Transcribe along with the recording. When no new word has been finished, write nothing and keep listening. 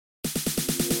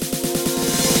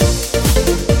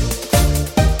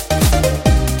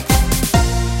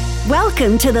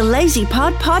Welcome to the Lazy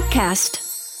Pod Podcast.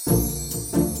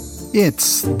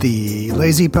 It's the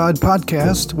Lazy Pod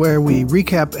Podcast, where we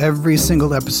recap every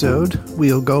single episode.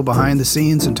 We'll go behind the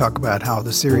scenes and talk about how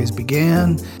the series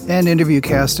began, and interview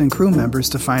cast and crew members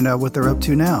to find out what they're up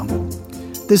to now.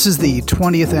 This is the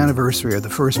 20th anniversary of the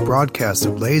first broadcast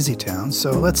of Lazy Town, so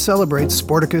let's celebrate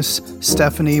Sportacus,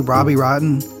 Stephanie, Robbie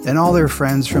Rotten, and all their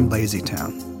friends from Lazy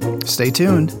Town. Stay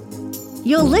tuned.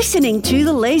 You're listening to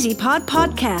the Lazy Pod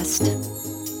Podcast.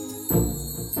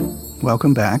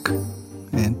 Welcome back.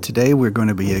 And today we're going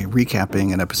to be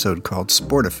recapping an episode called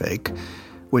Sportafake,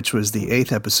 which was the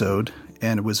 8th episode,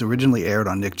 and it was originally aired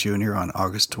on Nick Jr. on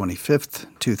August 25th,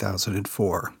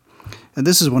 2004. And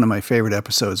this is one of my favorite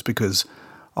episodes because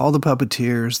all the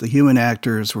puppeteers, the human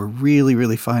actors, were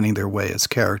really finding their way as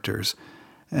characters.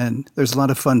 And there's a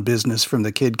lot of fun business from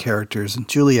the kid characters, and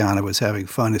Juliana was having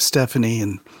fun as Stephanie,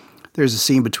 and there's a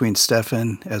scene between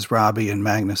Stefan as Robbie and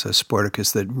Magnus as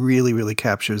Sportacus that really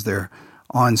captures their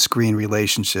on-screen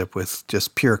relationship with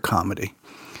just pure comedy.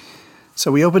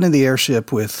 So we open in the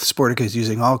airship with Sportacus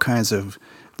using all kinds of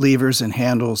levers and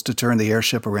handles to turn the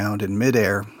airship around in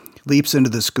midair, leaps into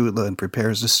the Scootla and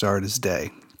prepares to start his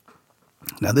day.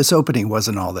 Now this opening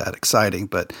wasn't all that exciting,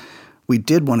 but we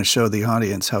did want to show the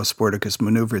audience how Sportacus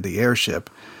maneuvered the airship.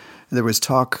 There was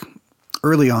talk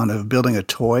early on of building a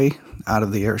toy out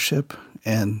of the airship,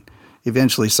 and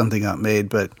eventually something got made,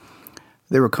 but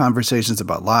there were conversations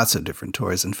about lots of different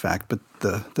toys, in fact. But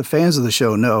the fans of the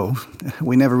show know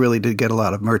we never really did get a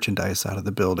lot of merchandise out of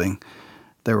the building.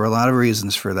 There were a lot of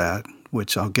reasons for that,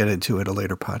 which I'll get into at a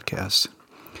later podcast.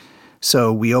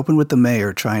 So we open with the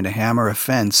mayor trying to hammer a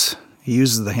fence. He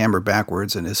uses the hammer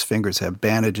backwards, and his fingers have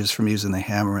bandages from using the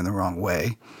hammer in the wrong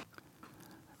way.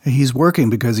 He's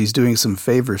working because he's doing some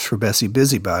favors for Bessie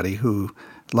Busybody, who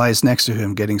lies next to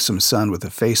him getting some sun with a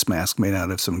face mask made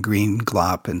out of some green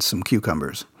glop and some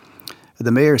cucumbers.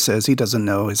 The mayor says he doesn't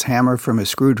know his hammer from his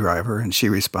screwdriver, and she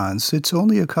responds, "It's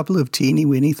only a couple of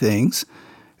teeny-weeny things."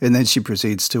 And then she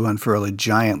proceeds to unfurl a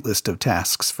giant list of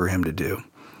tasks for him to do.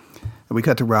 And we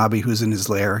cut to Robbie, who's in his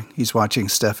lair. He's watching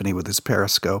Stephanie with his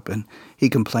periscope, and he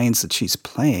complains that she's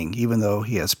playing, even though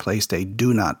he has placed a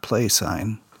 "do not play"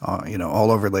 sign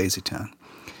all over Lazy Town.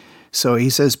 So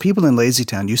he says people in Lazy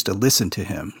Town used to listen to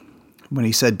him. When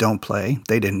he said don't play,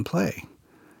 they didn't play.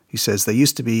 He says he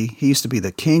used to be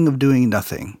the king of doing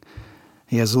nothing.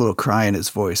 He has a little cry in his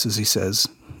voice as he says,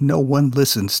 no one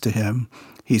listens to him.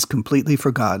 He's completely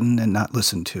forgotten and not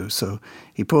listened to. So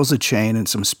he pulls a chain and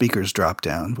some speakers drop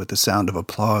down with the sound of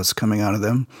applause coming out of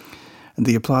them. And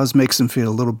the applause makes him feel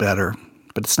a little better,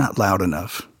 but it's not loud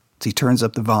enough. So he turns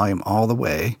up the volume all the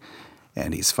way,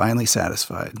 and he's finally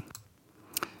satisfied.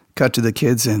 Cut to the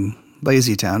kids in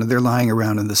Lazy Town, and they're lying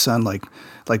around in the sun like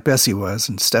Bessie was,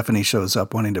 and Stephanie shows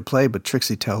up wanting to play, but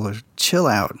Trixie tells her, chill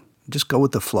out, just go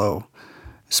with the flow.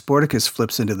 Sportacus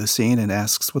flips into the scene and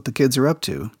asks what the kids are up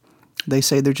to. They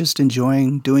say they're just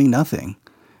enjoying doing nothing,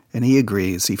 and he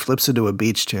agrees. He flips into a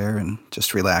beach chair and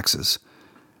just relaxes.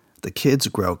 The kids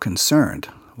grow concerned.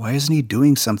 Why isn't he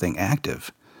doing something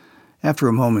active? After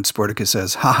a moment, Sportacus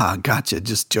says, haha, gotcha,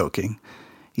 just joking.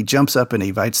 He jumps up and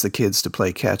invites the kids to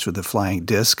play catch with the flying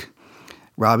disc.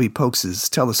 Robbie pokes his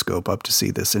telescope up to see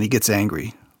this, and he gets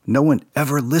angry. No one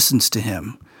ever listens to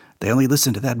him. They only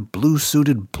listen to that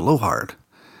blue-suited blowhard.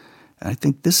 And I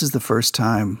think this is the first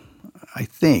time,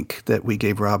 that we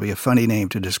gave Robbie a funny name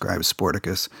to describe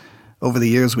Sportacus. Over the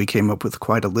years, we came up with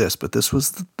quite a list, but this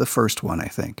was the first one, I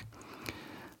think.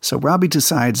 So Robbie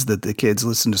decides that the kids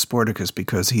listen to Sportacus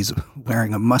because he's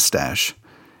wearing a mustache.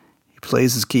 He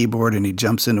plays his keyboard and he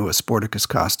jumps into a Sportacus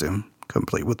costume,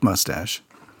 complete with mustache.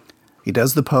 He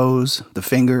does the pose, the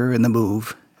finger, and the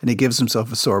move, and he gives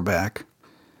himself a sore back.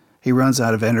 He runs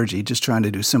out of energy just trying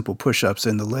to do simple push-ups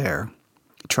in the lair.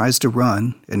 He tries to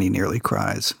run, and he nearly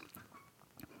cries.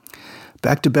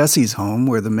 Back to Bessie's home,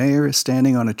 where the mayor is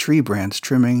standing on a tree branch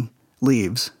trimming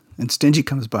leaves, and Stingy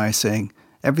comes by saying,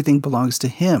 everything belongs to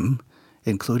him,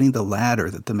 including the ladder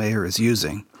that the mayor is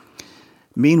using.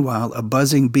 Meanwhile, a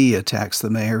buzzing bee attacks the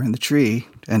mayor in the tree,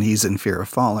 and he's in fear of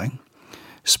falling.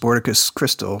 Sportacus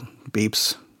Crystal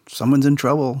beeps, someone's in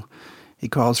trouble. He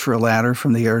calls for a ladder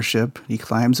from the airship. He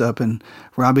climbs up, and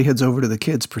Robbie heads over to the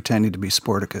kids pretending to be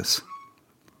Sportacus.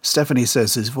 Stephanie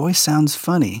says his voice sounds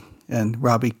funny, and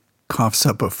Robbie coughs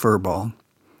up a fur ball.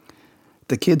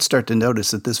 The kids start to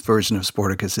notice that this version of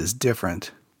Sportacus is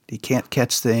different. He can't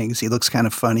catch things. He looks kind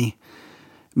of funny.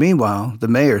 Meanwhile, the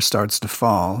mayor starts to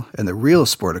fall, and the real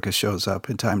Sportacus shows up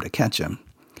in time to catch him.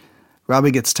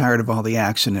 Robbie gets tired of all the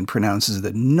action and pronounces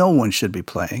that no one should be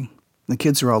playing. The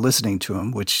kids are all listening to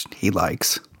him, which he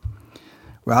likes.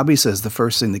 Robbie says the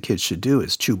first thing the kids should do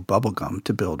is chew bubblegum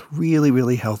to build really,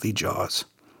 really healthy jaws.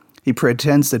 He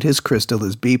pretends that his crystal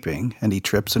is beeping, and he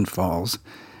trips and falls.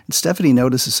 And Stephanie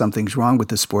notices something's wrong with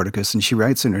the Sporticus, and she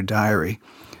writes in her diary,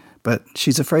 but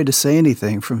she's afraid to say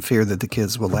anything from fear that the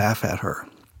kids will laugh at her.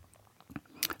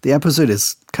 The episode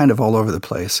is kind of all over the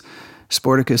place.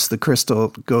 Sporticus, the crystal,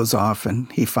 goes off,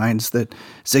 and he finds that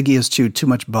Ziggy has chewed too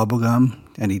much bubblegum,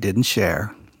 and he didn't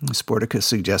share. Sporticus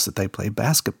suggests that they play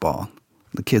basketball.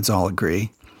 The kids all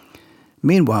agree.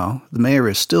 Meanwhile, the mayor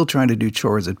is still trying to do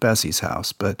chores at Bessie's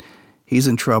house, but he's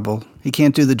in trouble. He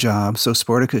can't do the job, so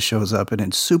Sporticus shows up and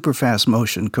in super fast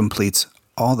motion completes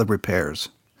all the repairs.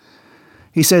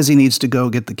 He says he needs to go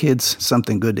get the kids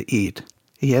something good to eat.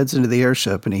 He heads into the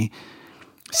airship and he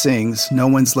sings "No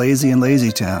One's Lazy in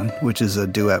Lazy Town," which is a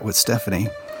duet with Stephanie.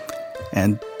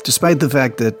 And despite the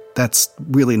fact that that's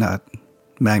really not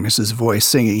Magnus's voice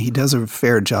singing, he does a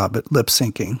fair job at lip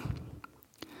syncing.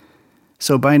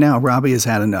 So by now, Robbie has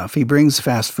had enough. He brings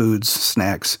fast foods,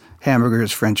 snacks,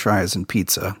 hamburgers, french fries, and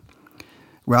pizza.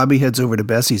 Robbie heads over to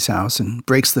Bessie's house and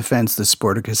breaks the fence the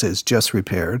Sporticus has just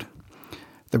repaired.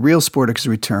 The real Sporticus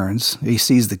returns. He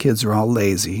sees the kids are all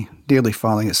lazy, nearly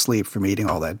falling asleep from eating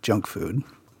all that junk food.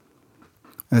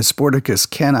 As Sporticus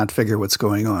cannot figure what's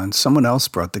going on, someone else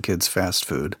brought the kids fast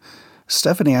food.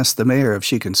 Stephanie asks the mayor if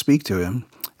she can speak to him,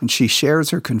 and she shares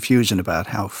her confusion about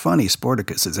how funny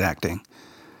Sporticus is acting.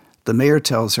 The mayor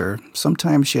tells her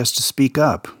sometimes she has to speak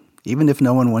up, even if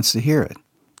no one wants to hear it.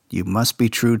 You must be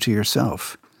true to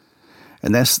yourself.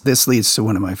 And this leads to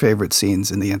one of my favorite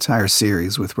scenes in the entire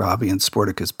series, with Robbie and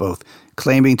Sporticus both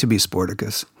claiming to be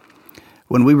Sporticus.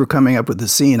 When we were coming up with the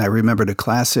scene, I remembered a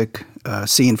classic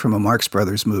scene from a Marx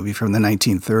Brothers movie from the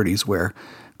 1930s where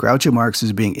Groucho Marx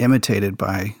is being imitated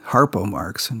by Harpo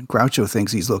Marx. And Groucho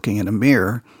thinks he's looking in a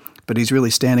mirror, but he's really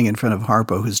standing in front of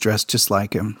Harpo, who's dressed just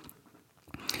like him.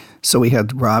 So we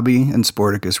had Robbie and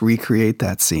Sporticus recreate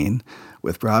that scene,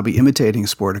 with Robbie imitating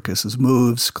Sporticus's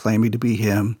moves, claiming to be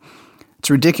him.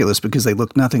 It's ridiculous because they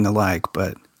look nothing alike,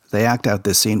 but they act out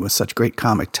this scene with such great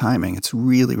comic timing. It's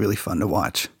really, really fun to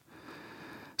watch.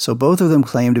 So both of them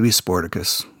claim to be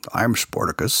Sporticus. I'm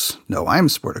Sporticus. No, I'm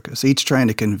Sporticus. Each trying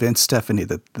to convince Stephanie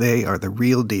that they are the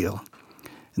real deal.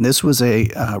 And this was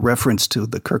a reference to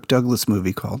the Kirk Douglas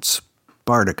movie called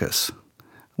Spartacus,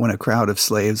 when a crowd of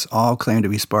slaves all claim to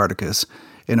be Spartacus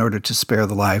in order to spare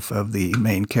the life of the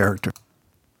main character.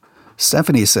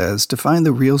 Stephanie says to find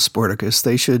the real Sporticus,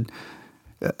 they should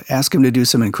ask him to do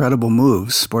some incredible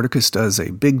moves. Sporticus does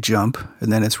a big jump,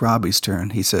 and then it's Robbie's turn.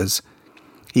 He says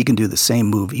he can do the same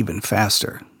move even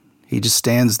faster. He just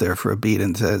stands there for a beat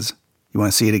and says, "You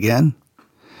want to see it again?"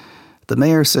 The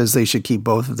mayor says they should keep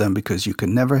both of them because you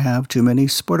can never have too many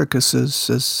Sporticuses.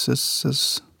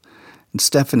 And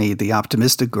Stephanie, the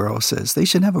optimistic girl, says they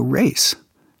should have a race.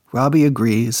 Robbie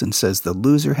agrees and says the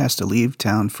loser has to leave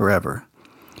town forever.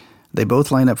 They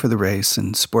both line up for the race,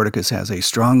 and Sporticus has a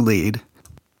strong lead.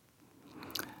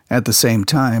 At the same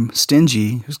time,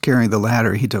 Stingy, who's carrying the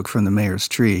ladder he took from the mayor's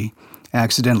tree,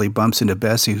 accidentally bumps into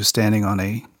Bessie, who's standing on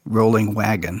a rolling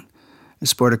wagon.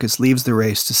 Sporticus leaves the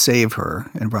race to save her,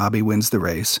 and Robbie wins the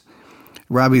race.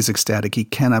 Robbie's ecstatic. He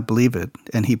cannot believe it,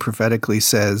 and he prophetically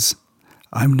says,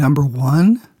 "I'm number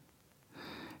one?"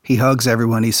 He hugs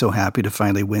everyone. He's so happy to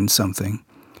finally win something.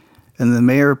 And the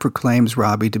mayor proclaims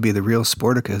Robbie to be the real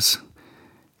Sporticus.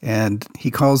 And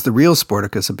he calls the real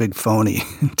Sporticus a big phony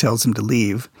and tells him to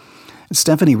leave. And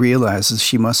Stephanie realizes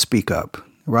she must speak up.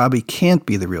 Robbie can't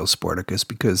be the real Sporticus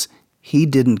because he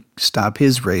didn't stop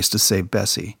his race to save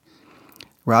Bessie.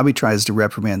 Robbie tries to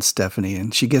reprimand Stephanie,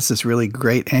 and she gets this really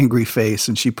great angry face,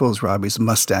 and she pulls Robbie's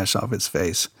mustache off his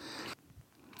face.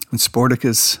 And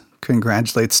Sporticus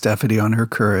congratulates Stephanie on her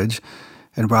courage,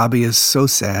 and Robbie is so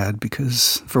sad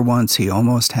because, for once, he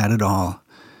almost had it all.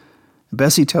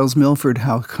 Bessie tells Milford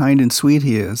how kind and sweet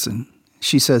he is, and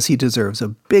she says he deserves a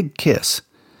big kiss,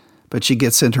 but she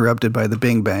gets interrupted by the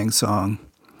Bing Bang song.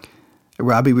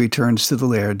 Robbie returns to the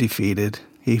lair defeated.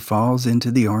 He falls into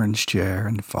the orange chair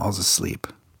and falls asleep.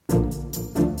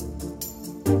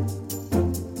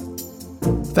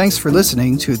 Thanks for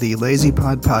listening to the Lazy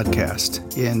Pod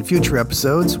podcast. In future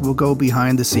episodes, we'll go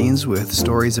behind the scenes with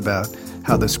stories about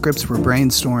how the scripts were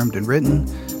brainstormed and written.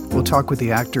 We'll talk with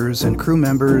the actors and crew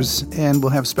members, and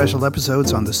we'll have special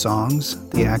episodes on the songs,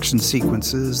 the action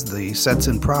sequences, the sets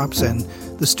and props, and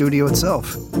the studio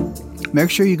itself. Make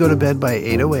sure you go to bed by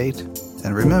 8:08,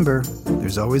 and remember,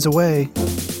 there's always a way.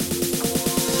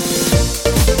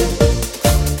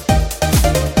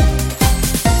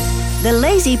 The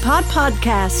Lazy Pod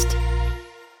Podcast.